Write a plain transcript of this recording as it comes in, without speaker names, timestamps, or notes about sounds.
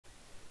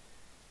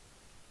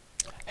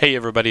Hey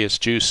everybody, it's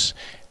Juice.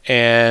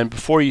 And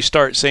before you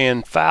start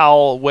saying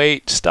foul,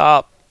 wait,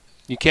 stop,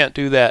 you can't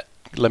do that.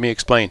 Let me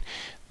explain.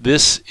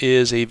 This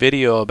is a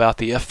video about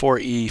the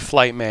F-4E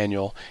flight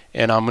manual,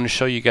 and I'm going to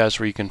show you guys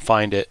where you can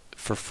find it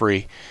for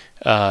free.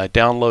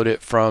 Download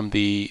it from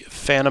the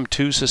Phantom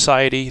 2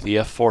 Society, the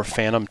F4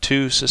 Phantom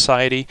 2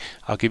 Society.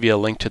 I'll give you a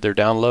link to their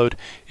download.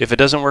 If it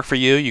doesn't work for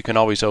you, you can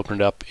always open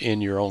it up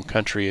in your own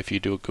country if you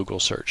do a Google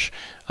search.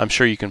 I'm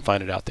sure you can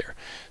find it out there.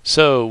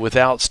 So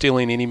without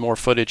stealing any more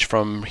footage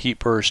from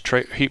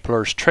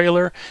HEATBLUR's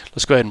trailer,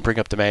 let's go ahead and bring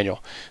up the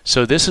manual.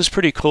 So this is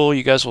pretty cool.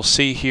 You guys will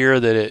see here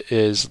that it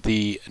is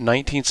the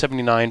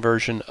 1979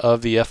 version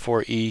of the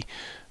F-4E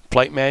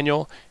flight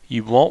manual.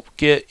 You won't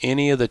get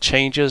any of the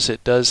changes.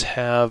 It does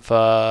have,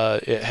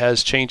 it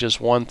has changes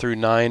 1 through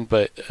 9,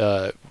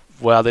 but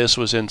while this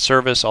was in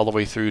service all the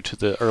way through to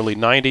the early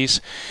 90s,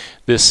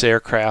 this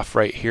aircraft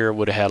right here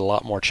would have had a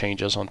lot more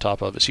changes on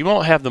top of it. So you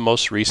won't have the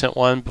most recent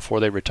one before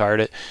they retired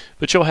it,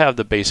 but you'll have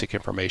the basic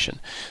information.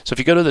 So if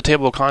you go to the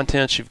table of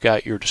contents, you've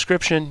got your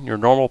description, your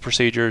normal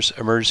procedures,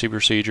 emergency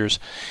procedures,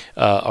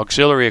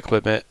 auxiliary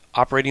equipment,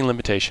 operating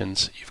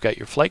limitations. You've got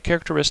your flight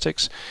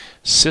characteristics,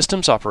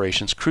 systems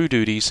operations, crew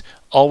duties,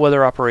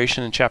 all-weather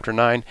operation in Chapter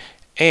 9,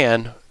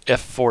 and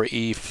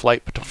F-4E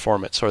flight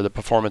performance, or the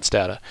performance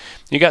data.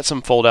 You got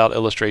some fold-out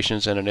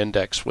illustrations and an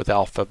index with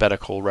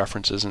alphabetical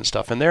references and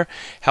stuff in there.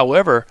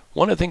 However,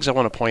 one of the things I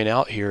want to point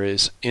out here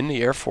is in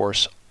the Air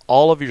Force,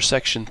 all of your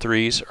Section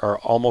 3s are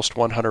almost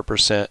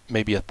 100%,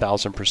 maybe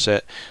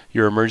 1,000%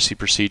 your emergency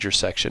procedure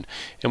section.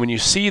 And when you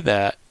see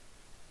that,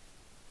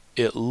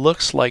 it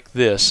looks like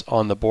this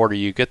on the border.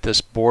 You get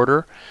this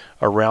border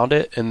around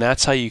it, and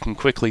that's how you can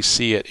quickly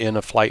see it in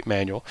a flight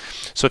manual.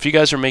 So if you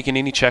guys are making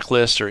any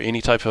checklists or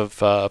any type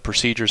of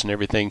procedures and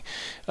everything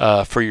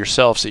for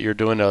yourselves that you're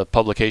doing a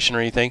publication or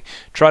anything,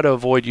 try to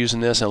avoid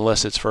using this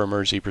unless it's for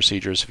emergency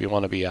procedures if you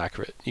want to be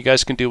accurate. You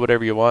guys can do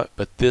whatever you want,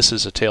 but this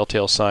is a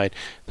telltale sign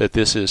that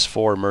this is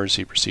for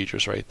emergency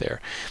procedures right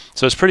there.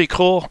 So it's pretty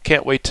cool.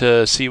 Can't wait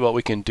to see what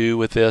we can do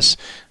with this,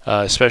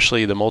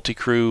 especially the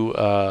multi-crew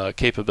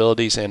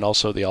capabilities and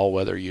also the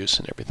all-weather use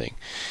and everything.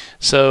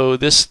 So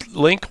this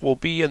link will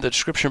be in the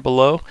description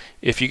below.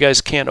 If you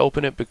guys can't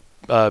open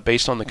it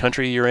based on the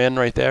country you're in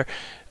right there,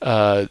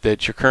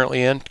 that you're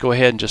currently in, go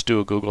ahead and just do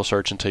a Google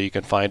search until you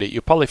can find it.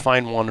 You'll probably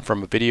find one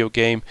from a video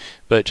game,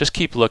 but just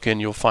keep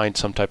looking. You'll find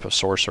some type of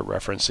source or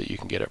reference that you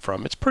can get it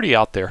from. It's pretty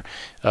out there.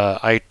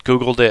 I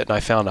Googled it and I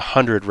found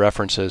 100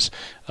 references.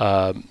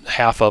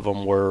 Half of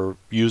them were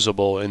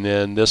usable, and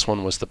then this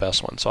one was the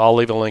best one. So I'll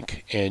leave a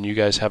link, and you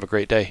guys have a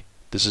great day.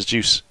 This is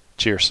Juice.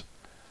 Cheers.